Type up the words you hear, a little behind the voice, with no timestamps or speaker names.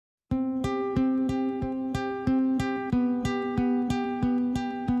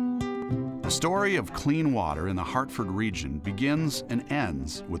The story of clean water in the Hartford region begins and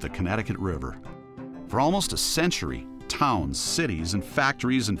ends with the Connecticut River. For almost a century, towns, cities, and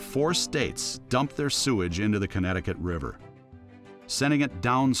factories in 4 states dumped their sewage into the Connecticut River, sending it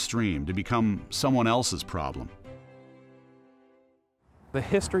downstream to become someone else's problem. The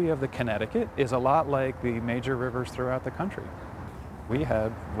history of the Connecticut is a lot like the major rivers throughout the country. We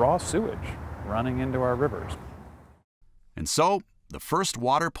had raw sewage running into our rivers. And so, the first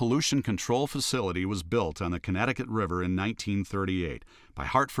water pollution control facility was built on the Connecticut River in 1938 by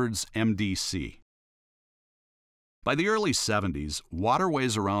Hartford's MDC. By the early 70s,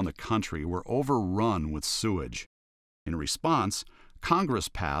 waterways around the country were overrun with sewage. In response, Congress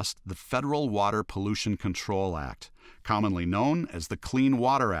passed the Federal Water Pollution Control Act, commonly known as the Clean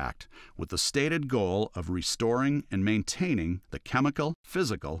Water Act, with the stated goal of restoring and maintaining the chemical,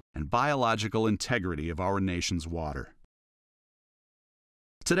 physical, and biological integrity of our nation's water.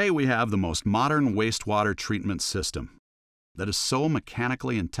 Today we have the most modern wastewater treatment system that is so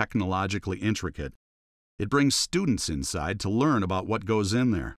mechanically and technologically intricate, it brings students inside to learn about what goes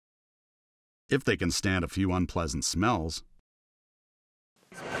in there, if they can stand a few unpleasant smells.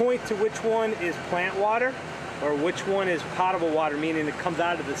 Point to which one is plant water or which one is potable water, meaning it comes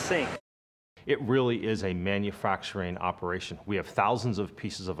out of the sink. It really is a manufacturing operation. We have thousands of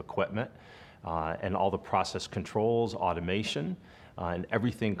pieces of equipment and all the process controls, automation, and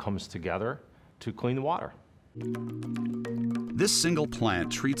everything comes together to clean the water. This single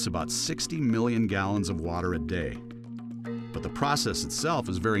plant treats about 60 million gallons of water a day. But the process itself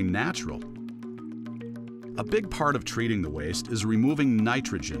is very natural. A big part of treating the waste is removing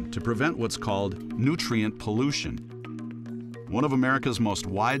nitrogen to prevent what's called nutrient pollution, one of America's most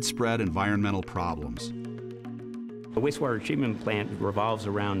widespread environmental problems. The wastewater treatment plant revolves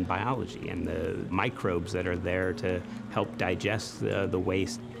around biology and the microbes that are there to help digest the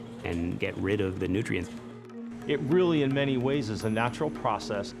waste and get rid of the nutrients. It really, in many ways, is a natural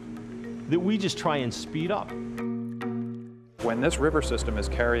process that we just try and speed up. When this river system is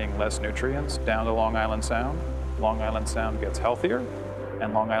carrying less nutrients down to Long Island Sound gets healthier,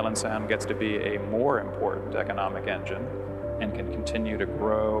 and Long Island Sound gets to be a more important economic engine and can continue to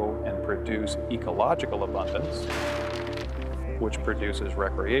grow and produce ecological abundance, which produces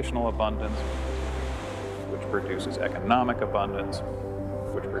recreational abundance, which produces economic abundance,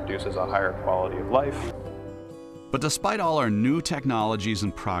 which produces a higher quality of life. But despite all our new technologies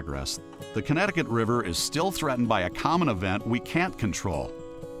and progress, the Connecticut River is still threatened by a common event we can't control: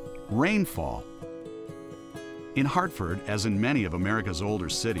 rainfall. In Hartford, as in many of America's older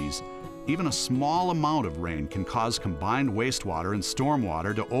cities, even a small amount of rain can cause combined wastewater and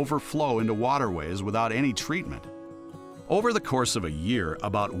stormwater to overflow into waterways without any treatment. Over the course of a year,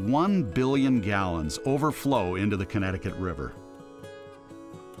 about 1 billion gallons overflow into the Connecticut River.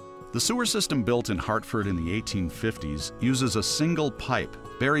 The sewer system built in Hartford in the 1850s uses a single pipe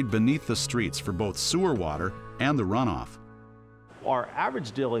buried beneath the streets for both sewer water and the runoff. Our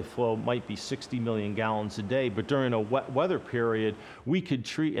average daily flow might be 60 million gallons a day, but during a wet weather period, we could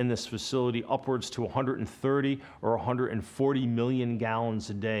treat in this facility upwards to 130 or 140 million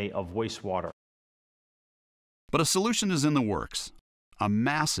gallons a day of wastewater. But a solution is in the works. A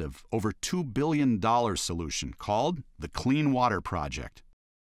massive, over $2 billion solution called the Clean Water Project.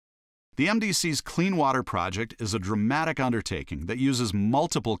 The MDC's Clean Water Project is a dramatic undertaking that uses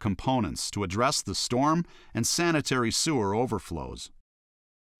multiple components to address the storm and sanitary sewer overflows.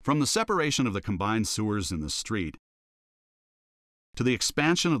 From the separation of the combined sewers in the street, to the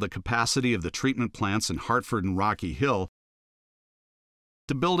expansion of the capacity of the treatment plants in Hartford and Rocky Hill,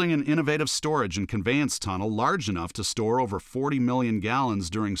 to building an innovative storage and conveyance tunnel large enough to store over 40 million gallons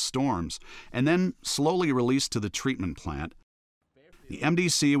during storms, and then slowly released to the treatment plant, the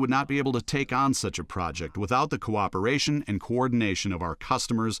MDC would not be able to take on such a project without the cooperation and coordination of our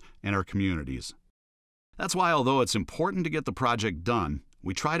customers and our communities. That's why, although it's important to get the project done,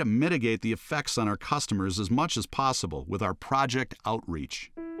 we try to mitigate the effects on our customers as much as possible with our project outreach.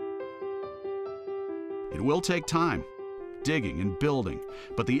 It will take time, digging and building,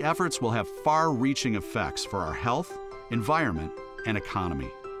 but the efforts will have far-reaching effects for our health, environment, and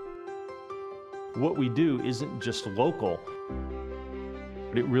economy. What we do isn't just local,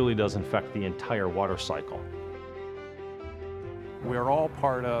 but it really does affect the entire water cycle. We're all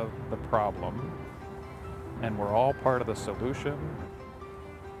part of the problem, and we're all part of the solution,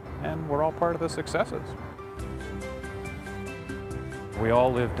 and we're all part of the successes. We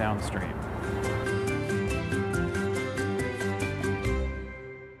all live downstream.